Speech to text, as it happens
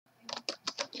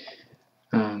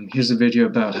Here's a video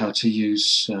about how to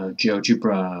use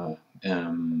GeoGebra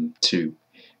to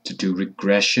do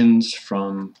regressions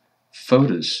from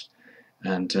photos.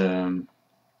 And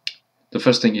the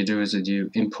first thing you do is that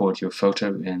you import your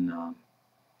photo in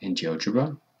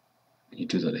GeoGebra. You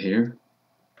do that here,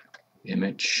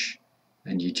 image,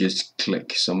 and you just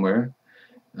click somewhere,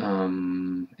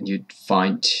 and you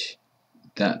find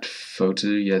that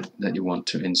photo that you want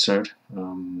to insert.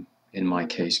 In my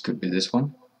case, could be this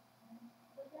one.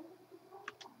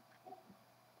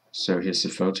 So here's the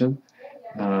photo.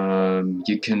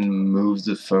 You can move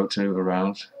the photo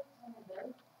around,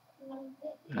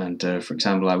 and for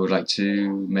example, I would like to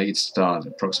make it start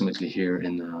approximately here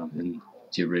in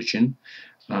the origin,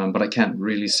 but I can't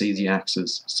really see the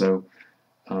axis. So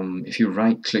if you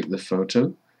right click the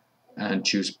photo and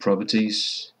choose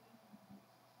properties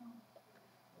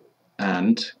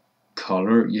and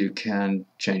color, you can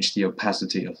change the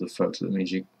opacity of the photo. That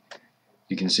means you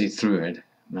can see through it,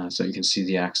 so you can see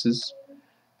the axis.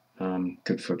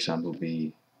 Could, for example,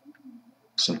 be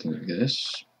something like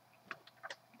this.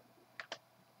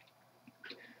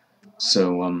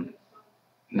 So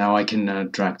now I can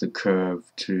drag the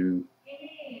curve to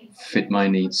fit my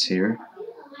needs here.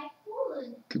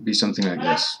 Could be something like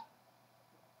this.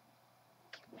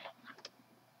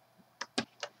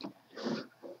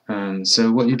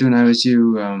 So what you do now is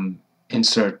you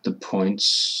insert the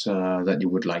points that you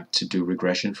would like to do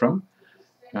regression from,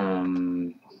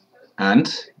 and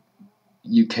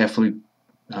you carefully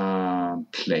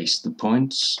place the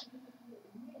points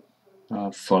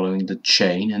following the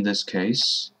chain. In this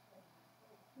case,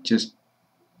 just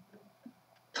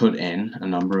put in a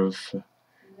number of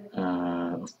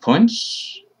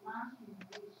points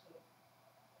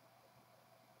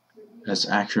as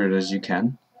accurate as you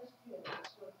can.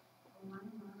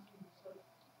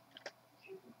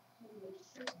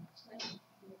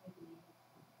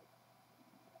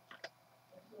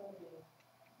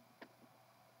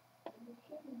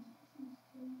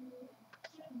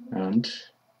 And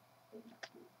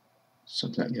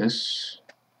something like this.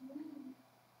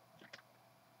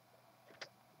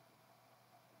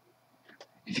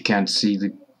 If you can't see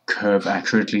the curve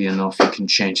accurately enough, you can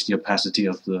change the opacity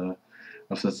of the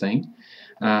thing.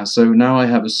 So now I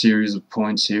have a series of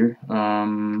points here.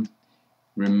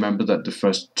 Remember that the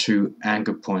first two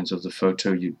anchor points of the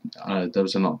photo,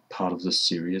 those are not part of the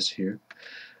series here.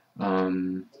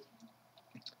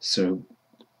 So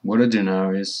what I do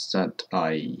now is that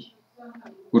I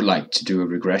would like to do a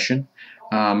regression.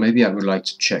 Maybe I would like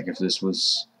to check if this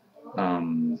was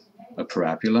a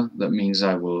parabola. That means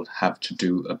I will have to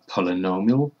do a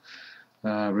polynomial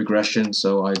regression.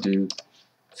 So I do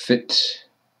fit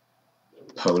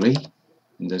poly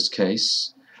in this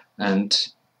case, and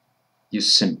you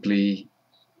simply,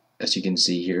 as you can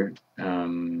see here,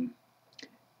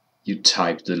 you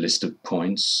type the list of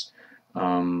points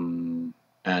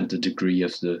and the degree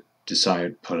of the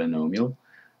desired polynomial.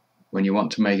 When you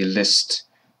want to make a list,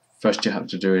 first you have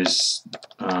to do is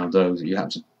you have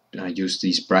to use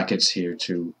these brackets here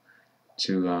to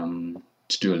do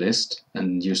a list,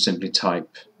 and you simply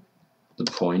type the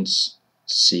points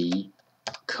C,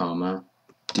 comma,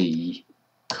 D,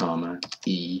 comma,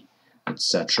 E,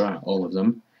 etc., all of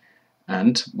them.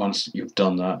 And once you've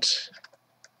done that,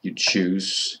 you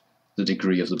choose the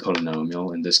degree of the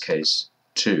polynomial, in this case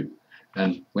 2.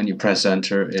 And when you press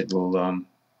enter, it will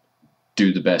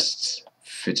do the best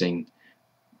fitting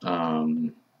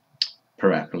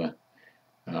parabola.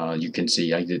 You can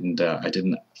see I didn't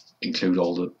include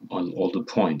all the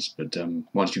points, but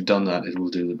once you've done that, it will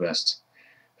do the best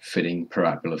fitting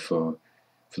parabola for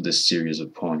this series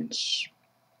of points.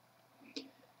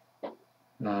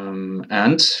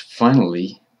 And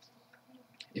finally,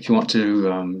 if you want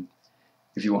to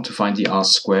find the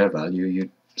r-square value, you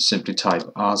simply type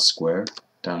r-square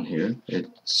down here. It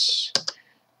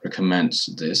recommends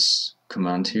this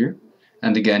command here,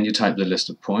 and again you type the list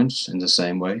of points in the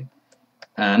same way,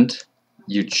 and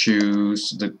you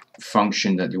choose the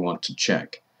function that you want to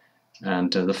check.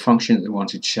 And the function that you want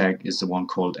to check is the one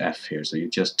called f here, so you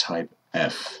just type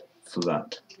f for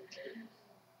that.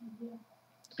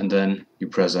 And then you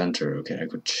press enter. Okay, I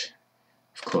could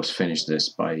of course finish this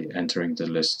by entering the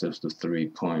list of the 3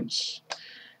 points.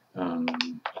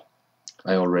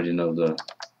 I already know the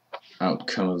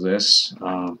outcome of this.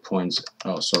 Points,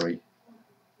 oh sorry,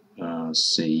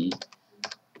 C,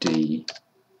 D,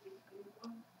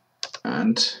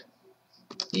 and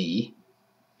E,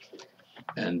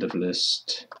 end of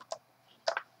list,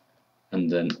 and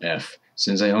then F.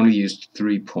 Since I only used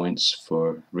 3 points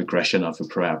for regression of a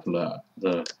parabola,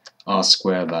 the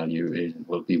r-square value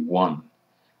will be 1,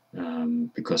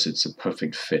 because it's a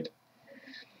perfect fit.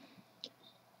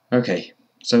 Okay,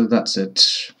 so that's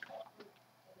it.